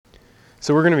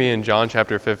So we're going to be in John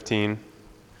chapter 15,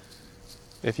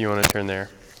 if you want to turn there.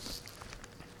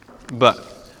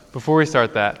 But before we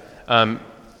start that, none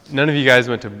of you guys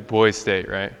went to Boys State,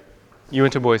 right? You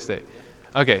went to Boys State.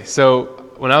 Okay,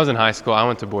 so when I was in high school, I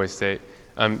went to Boys State.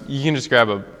 You can just grab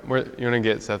you want to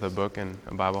get Seth a book and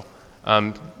a Bible.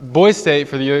 Boys State,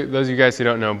 for those of you guys who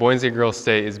don't know, Boys and Girls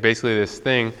State is basically this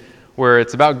thing where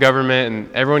it's about government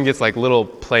and everyone gets like little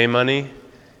play money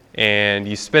and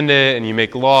you spend it and you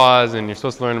make laws and you're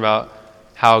supposed to learn about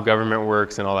how government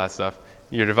works and all that stuff.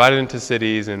 You're divided into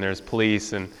cities and there's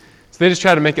police, and so they just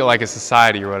try to make it like a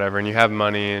society or whatever, and you have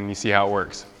money and you see how it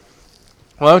works.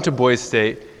 Well, I went to Boys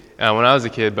State when I was a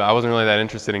kid, but I wasn't really that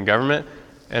interested in government,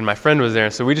 and my friend was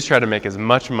there, so we just tried to make as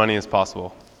much money as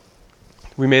possible.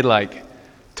 We made like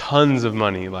tons of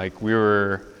money. Like, we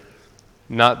were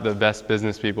not the best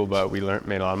business people, but we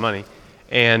made a lot of money.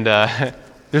 And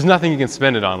there's nothing you can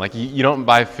spend it on. Like, you don't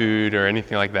buy food or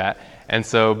anything like that. And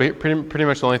so pretty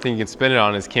much the only thing you can spend it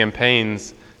on is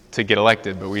campaigns to get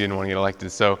elected, but we didn't want to get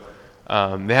elected. So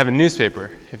they have a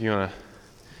newspaper, if you want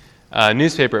a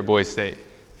newspaper at Boys State.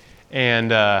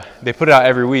 And they put it out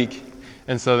every week.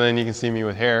 And so then you can see me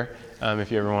with hair,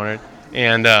 if you ever wanted.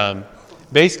 And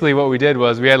basically what we did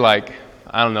was we had like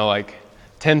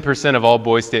 10% of all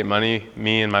Boys State money,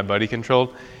 me and my buddy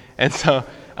controlled. And so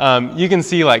you can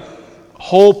see like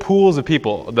whole pools of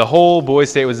people. The whole Boys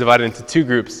State was divided into two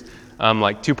groups,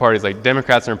 like two parties, like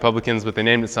Democrats and Republicans, but they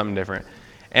named it something different.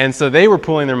 And so they were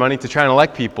pooling their money to try and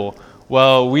elect people.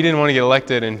 Well, we didn't want to get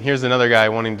elected, and here's another guy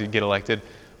wanting to get elected.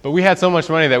 But we had so much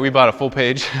money that we bought a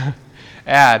full-page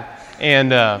ad.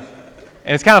 And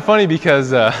it's kind of funny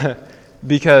because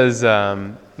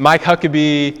Mike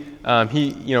Huckabee,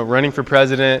 he running for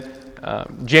president,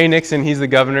 Jay Nixon, he's the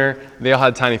governor. They all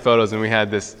had tiny photos, and we had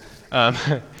this.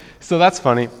 So that's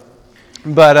funny.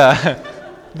 But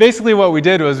basically what we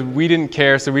did was we didn't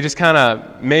care, so we just kind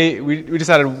of we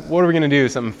decided, what are we going to do,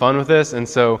 something fun with this? And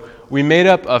so we made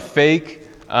up a fake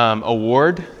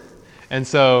award. And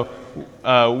so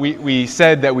we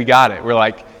said that we got it. We're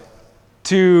like,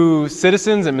 2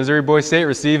 citizens at Missouri Boys State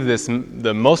received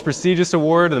the most prestigious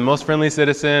award, the most friendly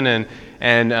citizen,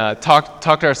 and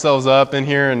talked ourselves up in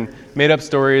here and made up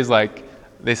stories like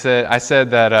I said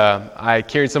that I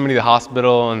carried somebody to the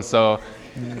hospital, and so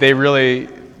they really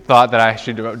thought that I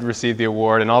should receive the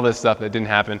award and all this stuff that didn't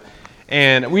happen.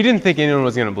 And we didn't think anyone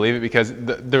was going to believe it because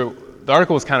the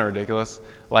article was kind of ridiculous.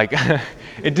 Like,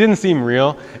 it didn't seem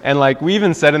real. And like, we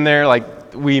even said in there, like,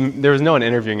 there was no one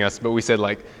interviewing us, but we said,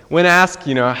 like, when asked,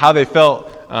 how they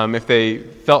felt, if they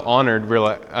felt honored, we're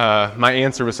like, my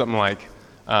answer was something like,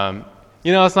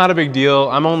 it's not a big deal.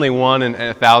 I'm only one in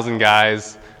 1,000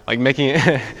 guys, like making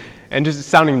it, and just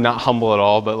sounding not humble at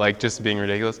all, but like just being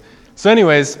ridiculous. So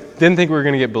anyways, didn't think we were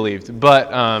going to get believed. But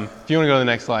if you want to go to the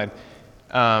next slide,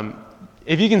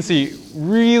 if you can see,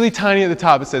 really tiny at the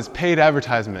top, it says paid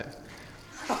advertisement.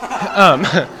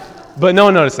 But no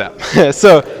one noticed that.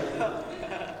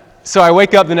 So I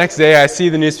wake up the next day, I see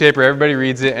the newspaper, everybody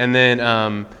reads it, and then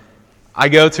I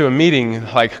go to a meeting,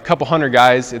 like a couple hundred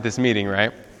guys at this meeting,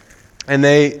 right? And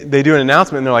they do an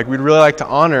announcement, and they're like, we'd really like to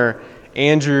honor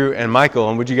Andrew and Michael,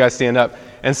 and would you guys stand up?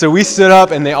 And so we stood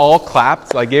up, and they all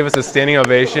clapped, like gave us a standing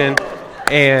ovation,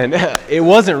 and it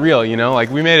wasn't real, like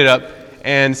we made it up.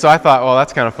 And so I thought, well,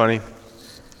 that's kind of funny.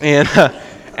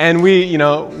 And we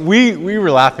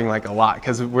were laughing like a lot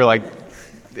because we're like,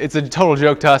 it's a total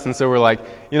joke to us, and so we're like,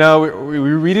 we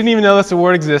didn't even know this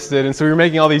award existed, and so we were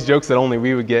making all these jokes that only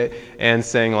we would get, and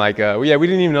saying like, we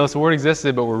didn't even know this award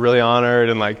existed, but we're really honored,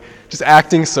 and like just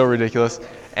acting so ridiculous.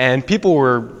 And people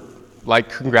were like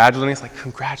congratulating us, like,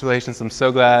 congratulations, I'm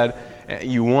so glad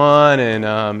you won,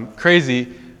 and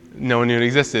crazy, no one knew it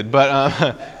existed.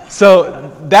 But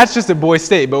so that's just at Boys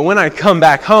State. But when I come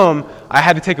back home, I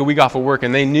had to take a week off of work,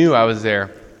 and they knew I was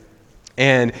there.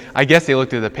 And I guess they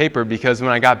looked at the paper because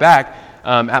when I got back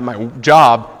at my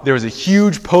job, there was a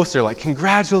huge poster like,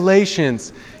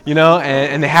 congratulations,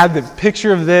 and they had the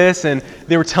picture of this, and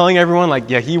they were telling everyone like,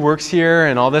 yeah, he works here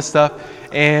and all this stuff.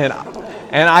 And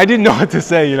I didn't know what to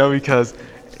say, because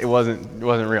it wasn't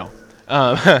real.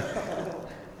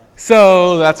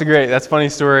 So that's a funny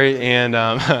story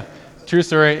and true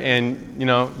story. And,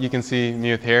 you can see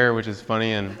me with hair, which is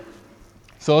funny. And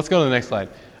so let's go to the next slide.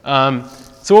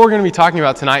 So what we're going to be talking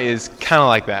about tonight is kind of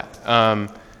like that.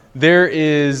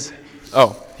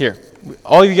 Here.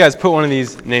 All of you guys put one of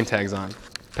these name tags on.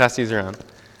 Pass these around.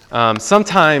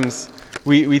 Sometimes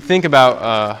we think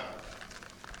about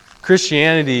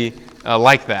Christianity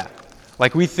like that.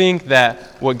 Like, we think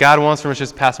that what God wants from us is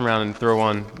just pass them around and throw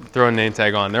a name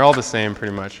tag on. They're all the same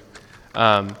pretty much.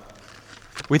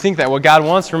 we think that what God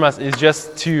wants from us is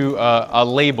just to a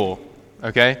label,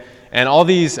 okay? And all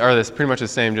these are pretty much the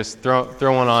same. Just throw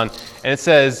one on. And it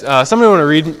says, somebody want to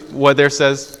read what there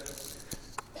says?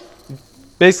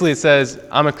 Basically, it says,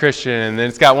 I'm a Christian, and then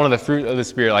it's got one of the fruit of the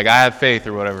Spirit, like I have faith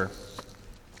or whatever,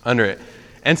 under it.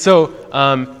 And so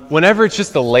whenever it's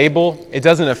just a label, it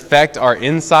doesn't affect our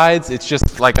insides. It's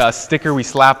just like a sticker we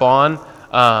slap on.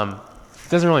 It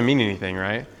doesn't really mean anything,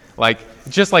 right? Like,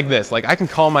 just like this. Like, I can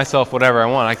call myself whatever I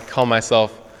want. I can call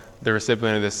myself the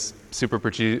recipient of this super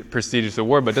prestigious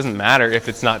award, but it doesn't matter if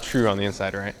it's not true on the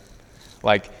inside, right?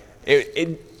 Like,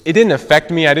 it didn't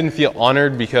affect me. I didn't feel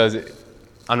honored because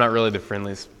I'm not really the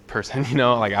friendliest person, you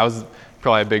know? Like, I was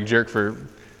probably a big jerk for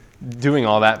doing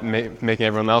all that, making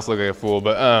everyone else look like a fool.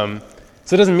 But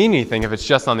so it doesn't mean anything if it's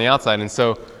just on the outside. And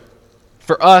so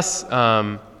for us,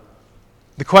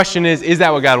 the question is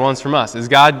that what God wants from us?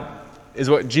 Is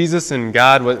what Jesus and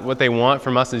God, what they want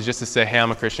from us is just to say, hey,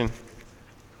 I'm a Christian,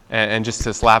 and just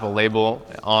to slap a label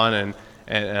on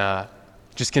and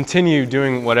just continue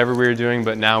doing whatever we were doing,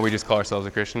 but now we just call ourselves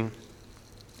a Christian?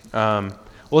 Well,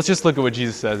 let's just look at what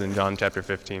Jesus says in John chapter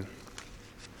 15.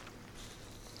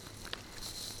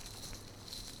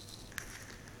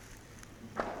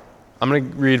 I'm going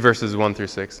to read verses 1 through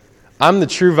 6. I'm the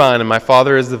true vine, and my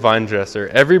Father is the vine dresser.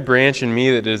 Every branch in me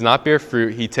that does not bear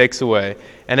fruit, he takes away,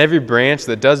 and every branch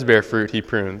that does bear fruit, he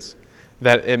prunes,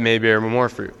 that it may bear more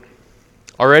fruit.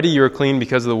 Already you are clean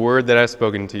because of the word that I have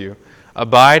spoken to you.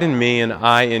 Abide in me, and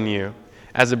I in you.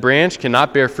 As a branch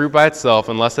cannot bear fruit by itself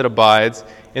unless it abides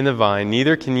in the vine,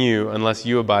 neither can you unless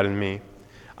you abide in me.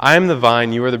 I am the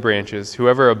vine, you are the branches.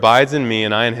 Whoever abides in me,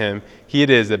 and I in him, he it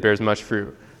is that bears much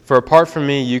fruit. For apart from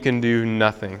me, you can do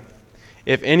nothing.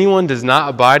 If anyone does not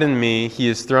abide in me, he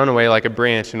is thrown away like a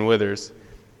branch and withers.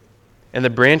 And the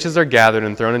branches are gathered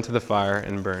and thrown into the fire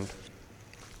and burned.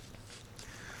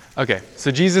 Okay, so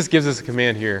Jesus gives us a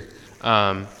command here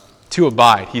to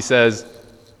abide. He says,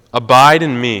 abide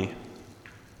in me.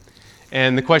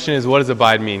 And the question is, what does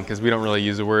abide mean? Because we don't really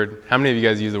use the word. How many of you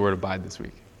guys use the word abide this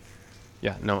week?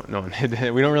 Yeah, no one.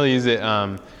 We don't really use it.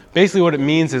 Basically what it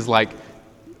means is like,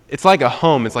 it's like a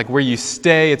home. It's like where you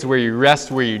stay. It's where you rest,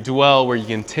 where you dwell, where you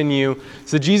continue.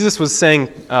 So Jesus was saying,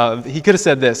 he could have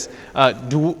said this,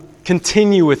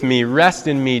 continue with me, rest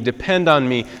in me, depend on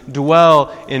me,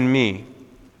 dwell in me.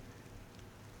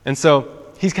 And so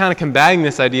he's kind of combating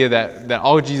this idea that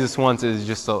all Jesus wants is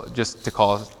just for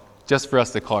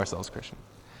us to call ourselves Christian.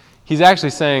 He's actually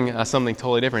saying something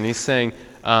totally different. He's saying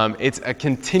it's a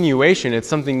continuation. It's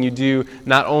something you do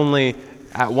not only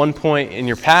at one point in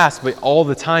your past, but all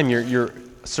the time you're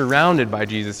surrounded by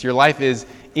Jesus. Your life is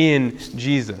in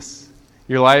Jesus.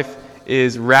 Your life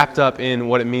is wrapped up in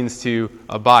what it means to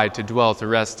abide, to dwell, to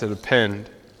rest, to depend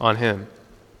on him.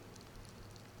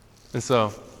 And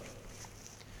so,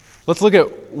 let's look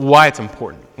at why it's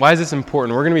important. Why is this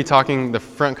important? We're going to be talking, the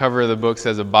front cover of the book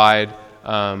says abide.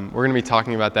 We're going to be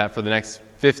talking about that for the next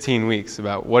 15 weeks,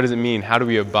 about what does it mean, how do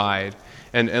we abide,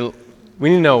 and we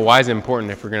need to know why it's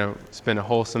important if we're going to spend a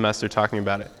whole semester talking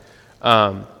about it.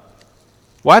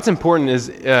 Why it's important is,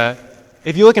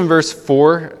 if you look in verse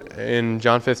 4 in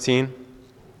John 15,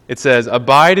 it says,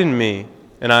 abide in me,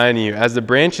 and I in you. As the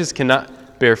branches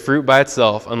cannot bear fruit by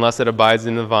itself unless it abides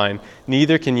in the vine,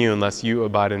 neither can you unless you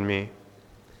abide in me.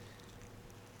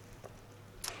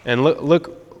 And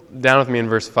look down with me in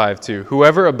verse 5 too.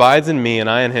 Whoever abides in me and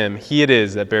I in him, he it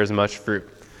is that bears much fruit.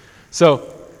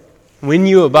 So, when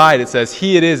you abide, it says,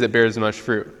 he it is that bears much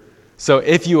fruit. So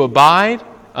if you abide,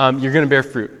 you're going to bear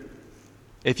fruit.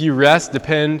 If you rest,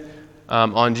 depend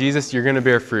on Jesus, you're going to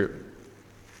bear fruit.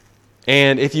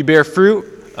 And if you bear fruit,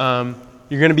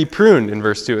 you're going to be pruned, in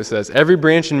verse 2 it says. Every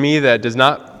branch in me that does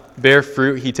not bear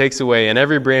fruit, he takes away, and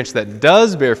every branch that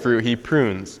does bear fruit, he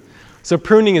prunes. So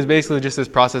pruning is basically just this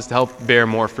process to help bear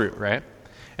more fruit, right?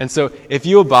 And so if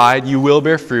you abide, you will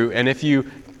bear fruit, and if you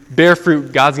bear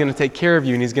fruit, God's going to take care of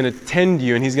you, and he's going to tend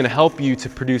you, and he's going to help you to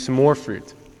produce more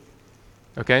fruit.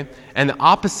 Okay? And the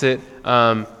opposite,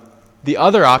 the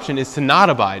other option is to not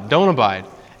abide. Don't abide.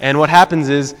 And what happens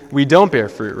is we don't bear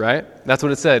fruit, right? That's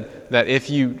what it said, that if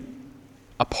you,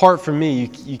 apart from me,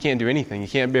 you can't do anything. You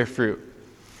can't bear fruit.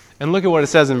 And look at what it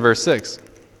says in verse 6.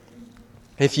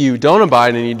 If you don't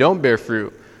abide and you don't bear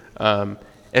fruit,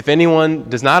 if anyone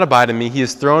does not abide in me, he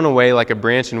is thrown away like a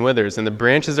branch and withers, and the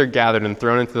branches are gathered and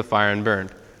thrown into the fire and burned.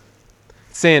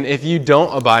 Saying if you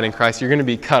don't abide in Christ, you're going to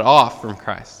be cut off from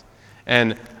Christ.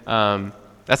 And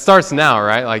that starts now,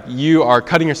 right? Like you are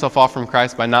cutting yourself off from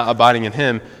Christ by not abiding in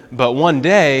him. But one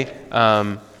day,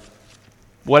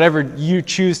 whatever you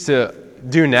choose to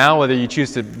do now, whether you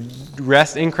choose to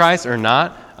rest in Christ or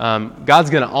not, God's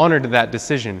going to honor that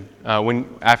decision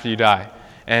after you die.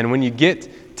 And when you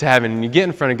get to heaven and you get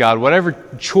in front of God, whatever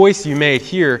choice you made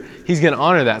here, He's going to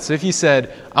honor that. So if you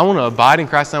said, I want to abide in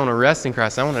Christ, I want to rest in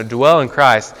Christ, I want to dwell in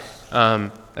Christ,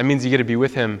 that means you get to be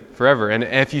with Him forever. And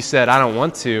if you said, I don't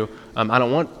want to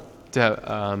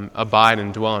abide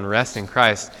and dwell and rest in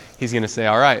Christ, He's going to say,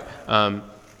 all right,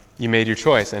 you made your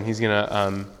choice, and He's going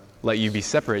to let you be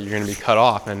separate. You're going to be cut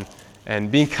off.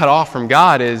 And being cut off from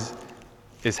God is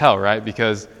hell, right?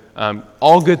 Because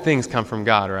all good things come from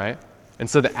God, right? And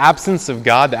so the absence of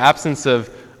God, the absence of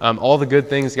all the good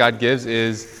things God gives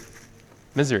is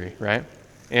misery, right?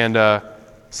 And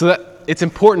so that it's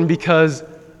important because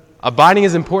abiding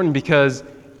is important because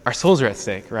our souls are at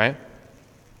stake, right?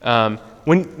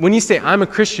 When you say, I'm a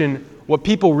Christian, what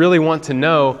people really want to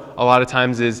know a lot of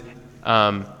times is,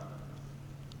 am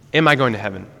I going to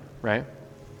heaven, right?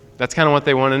 That's kind of what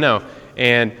they want to know.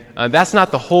 And that's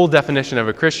not the whole definition of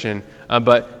a Christian,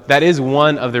 but that is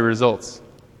one of the results.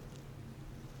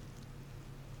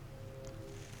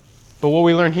 But what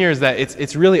we learn here is that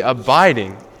it's really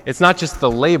abiding. It's not just the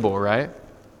label, right?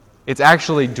 It's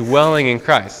actually dwelling in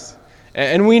Christ.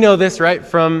 And we know this, right,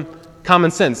 from common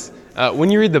sense.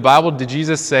 When you read the Bible, did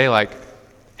Jesus say, like,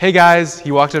 hey guys,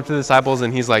 He walked up to the disciples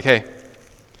and He's like, hey,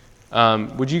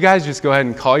 would you guys just go ahead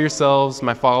and call yourselves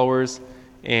my followers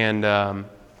and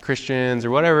Christians or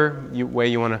whatever way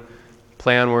you want to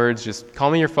play on words, just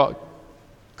call me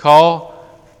call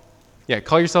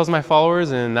yourselves my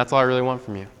followers, and that's all I really want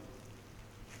from you.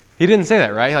 He didn't say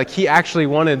that, right? Like, He actually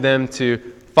wanted them to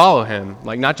follow Him,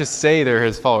 like not just say they're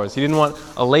His followers. He didn't want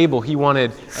a label. He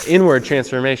wanted inward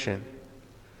transformation.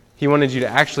 He wanted you to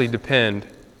actually depend.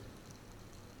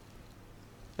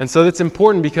 And so that's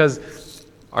important because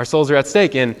our souls are at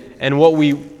stake. And what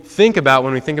we think about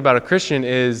when we think about a Christian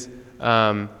is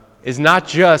not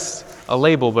just a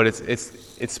label, but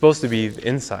it's supposed to be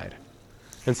inside.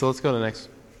 And so let's go to the next.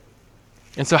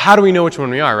 And so how do we know which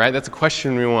one we are, right? That's a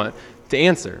question we want to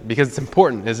answer because it's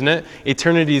important, isn't it?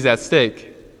 Eternity is at stake.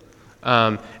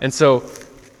 And so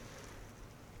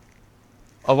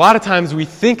a lot of times we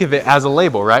think of it as a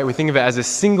label, right? We think of it as a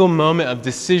single moment of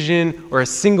decision or a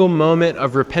single moment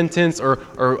of repentance or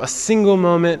a single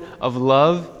moment of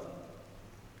love.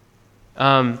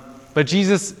 But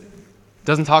Jesus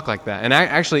doesn't talk like that. And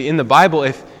actually in the Bible,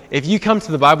 if you come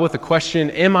to the Bible with the question,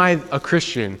 am I a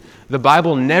Christian? The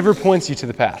Bible never points you to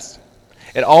the past.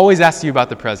 It always asks you about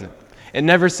the present. It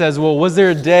never says, well, was there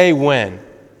a day when?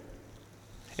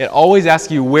 It always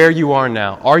asks you where you are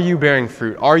now. Are you bearing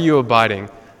fruit? Are you abiding?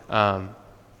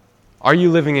 Are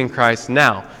you living in Christ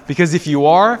now? Because if you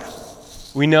are,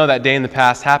 we know that day in the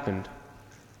past happened.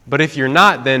 But if you're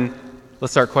not, then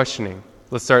let's start questioning.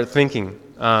 Let's start thinking.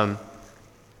 And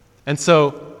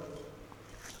so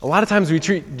a lot of times we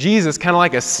treat Jesus kind of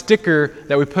like a sticker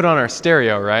that we put on our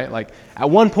stereo, right? Like at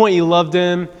one point you loved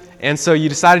Him, and so you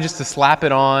decided just to slap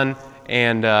it on,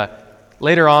 and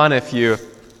later on if you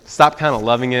stop kind of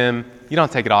loving Him, you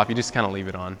don't take it off, you just kind of leave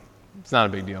it on. It's not a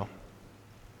big deal.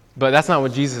 But that's not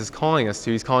what Jesus is calling us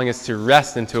to. He's calling us to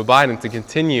rest and to abide and to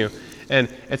continue. And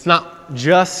it's not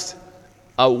just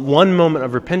a one moment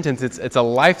of repentance. It's a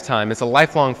lifetime. It's a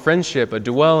lifelong friendship, a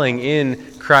dwelling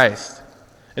in Christ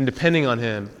and depending on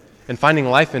Him and finding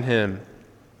life in Him.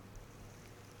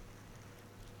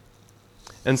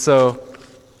 And so,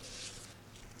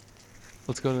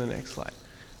 let's go to the next slide.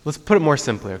 Let's put it more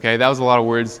simply, okay? That was a lot of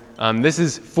words. This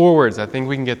is 4 words. I think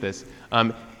we can get this.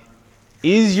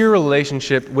 Is your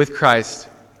relationship with Christ,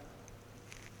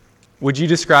 would you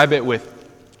describe it with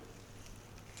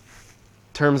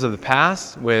terms of the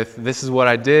past, with this is what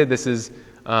I did, this is,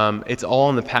 it's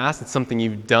all in the past, it's something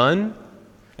you've done,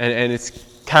 and it's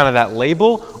kind of that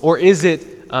label? Or is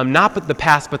it not but the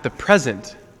past, but the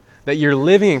present, that you're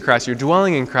living in Christ, you're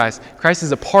dwelling in Christ, Christ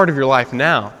is a part of your life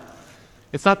now?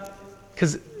 It's not,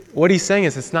 because what he's saying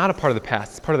is it's not a part of the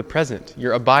past, it's part of the present.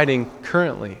 You're abiding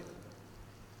currently.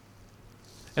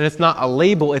 And it's not a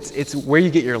label, it's where you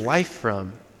get your life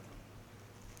from.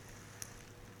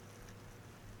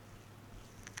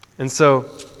 And so,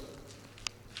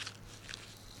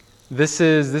 this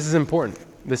is important.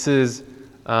 This is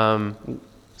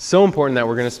so important that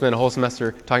we're going to spend a whole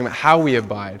semester talking about how we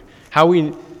abide.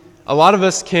 A lot of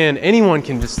us anyone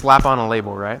can just slap on a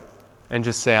label, right? And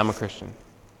just say, I'm a Christian.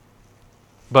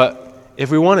 But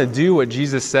if we want to do what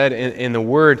Jesus said in the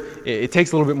Word, it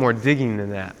takes a little bit more digging than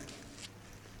that.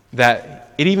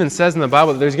 That it even says in the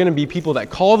Bible that there's going to be people that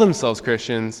call themselves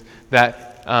Christians,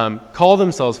 that call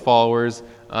themselves followers,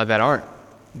 that aren't.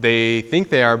 They think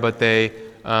they are, but they're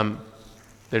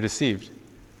deceived.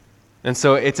 And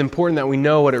so it's important that we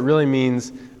know what it really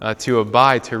means to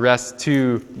abide, to rest,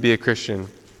 to be a Christian.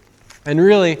 And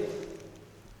really,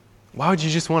 why would you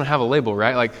just want to have a label,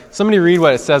 right? Like, somebody read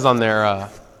what it says on their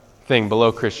thing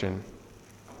below Christian.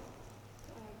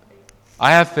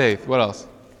 I have faith. What else?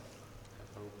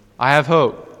 I have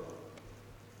hope.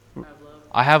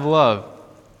 I have love.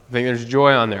 I think there's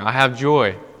joy on there. I have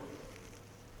joy.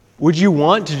 Would you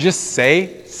want to just say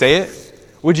it?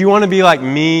 Would you want to be like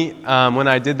me when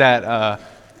I did that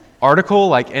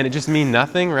article, and it just mean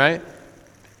nothing, right?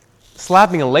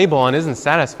 Slapping a label on isn't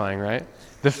satisfying, right?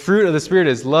 The fruit of the Spirit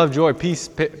is love, joy, peace,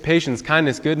 patience,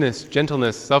 kindness, goodness,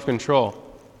 gentleness, self-control.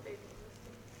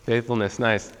 Faithfulness,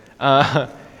 nice.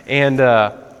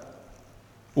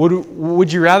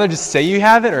 Would you rather just say you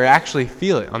have it or actually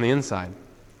feel it on the inside?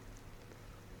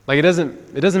 Like, it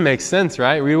doesn't make sense,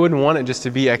 right? We wouldn't want it just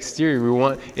to be exterior. We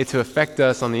want it to affect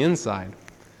us on the inside.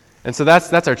 And so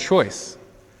that's our choice.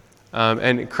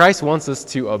 And Christ wants us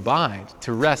to abide,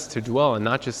 to rest, to dwell, and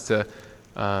not just to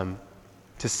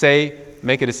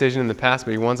make a decision in the past,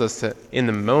 but he wants us to, in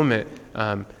the moment,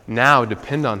 now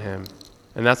depend on him.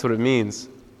 And that's what it means.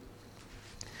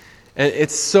 And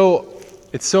it's so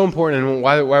important, and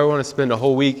why we want to spend a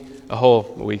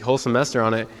whole semester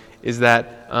on it, is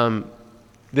that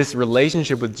this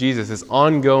relationship with Jesus, this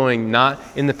ongoing, not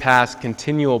in the past,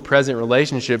 continual, present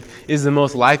relationship, is the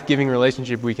most life-giving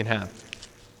relationship we can have.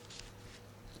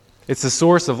 It's the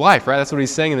source of life, right? That's what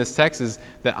he's saying in this text, is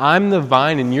that I'm the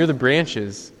vine and you're the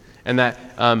branches, and that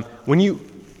when you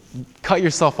cut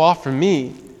yourself off from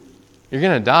me, you're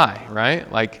going to die, right?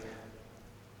 Like,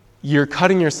 you're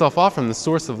cutting yourself off from the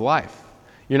source of life.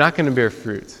 You're not going to bear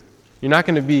fruit. You're not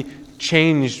going to be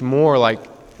changed more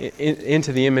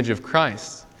into the image of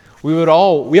Christ. We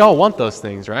all want those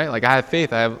things, right? Like, I have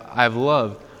faith, I have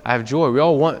love, I have joy. We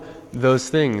all want those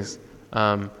things.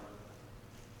 But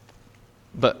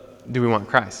do we want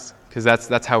Christ? Because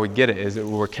that's how we get it, is that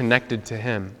we're connected to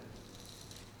him.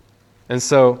 And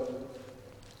so,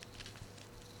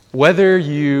 whether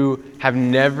you have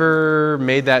never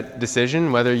made that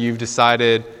decision, whether you've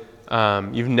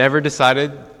never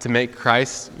decided to make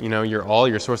Christ,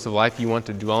 your source of life, you want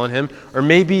to dwell in him, or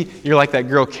maybe you're like that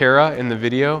girl Kara in the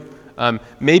video.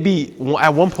 Maybe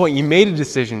at one point you made a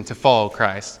decision to follow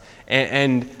Christ,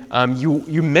 and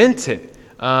you meant it,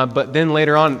 but then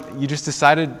later on you just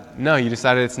decided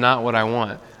it's not what I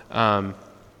want.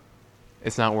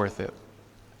 It's not worth it.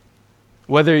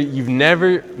 Whether you've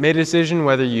never made a decision,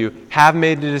 whether you have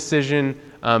made a decision,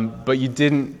 but you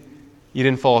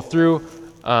didn't follow through,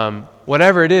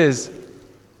 whatever it is,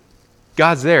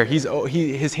 God's there.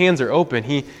 His hands are open.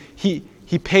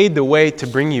 He paid the way to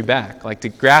bring you back, like to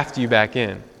graft you back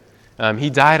in. He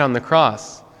died on the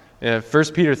cross. 1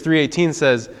 Peter 3:18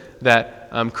 says that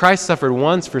Christ suffered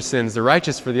once for sins, the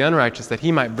righteous for the unrighteous, that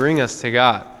he might bring us to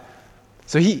God.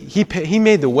 So he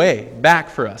made the way back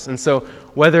for us. And so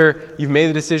whether you've made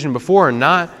the decision before or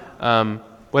not,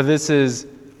 whether this is,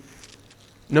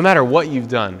 no matter what you've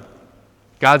done,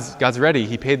 God's ready.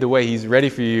 He paid the way. He's ready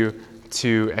for you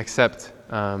to accept,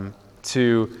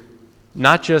 to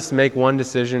not just make one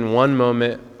decision, one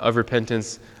moment of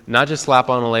repentance, not just slap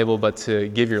on a label, but to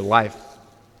give your life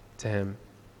to him,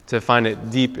 to find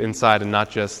it deep inside and not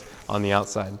just on the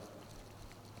outside.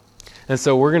 And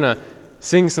so we're going to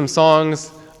sing some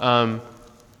songs.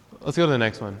 Let's go to the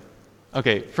next one.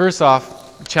 Okay, first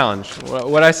off, challenge.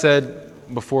 What I said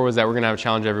before was that we're going to have a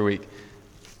challenge every week.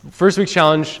 First week's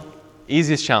challenge,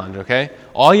 easiest challenge, okay?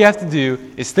 All you have to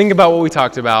do is think about what we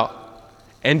talked about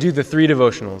and do the 3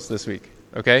 devotionals this week,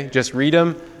 okay? Just read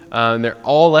them. They're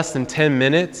all less than 10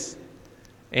 minutes,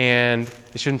 and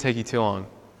it shouldn't take you too long.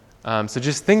 So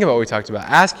just think about what we talked about.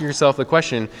 Ask yourself the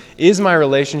question, is my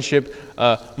relationship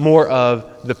more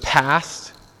of the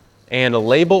past and a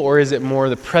label, or is it more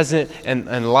the present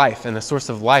and life and the source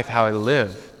of life, how I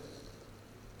live?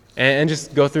 And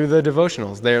just go through the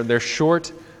devotionals. They're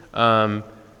short.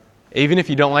 Even if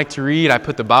you don't like to read, I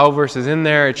put the Bible verses in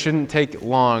there. It shouldn't take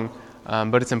long,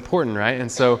 but it's important, right? And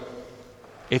so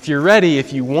if you're ready,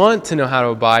 if you want to know how to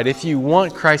abide, if you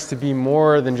want Christ to be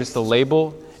more than just a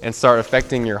label and start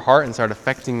affecting your heart and start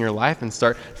affecting your life and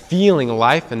start feeling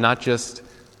life and not just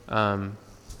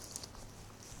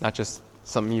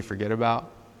something you forget about,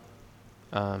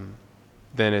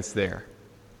 then it's there.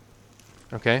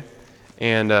 Okay?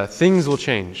 And things will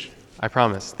change. I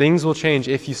promise. Things will change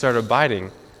if you start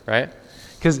abiding, right?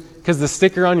 Because the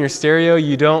sticker on your stereo,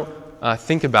 you don't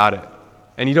think about it.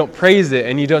 And you don't praise it.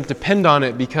 And you don't depend on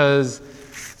it because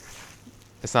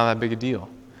it's not that big a deal.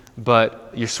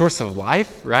 But your source of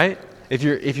life, right? If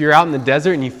you're out in the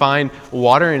desert and you find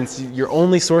water and it's your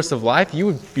only source of life, you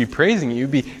would be praising it.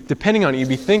 You'd be depending on it. You'd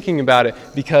be thinking about it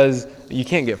because you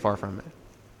can't get far from it.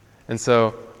 And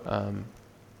so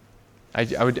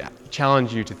I would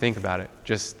challenge you to think about it.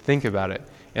 Just think about it.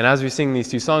 And as we sing these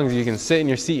two songs, you can sit in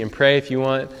your seat and pray if you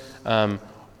want.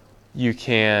 You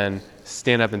can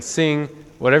stand up and sing.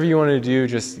 Whatever you want to do,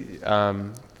 just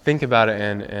think about it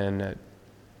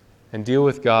and deal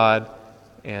with God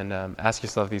and ask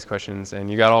yourself these questions.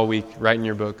 And you got all week. Write in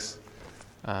your books.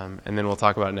 And then we'll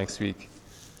talk about it next week.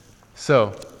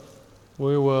 So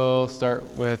we will start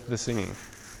with the singing.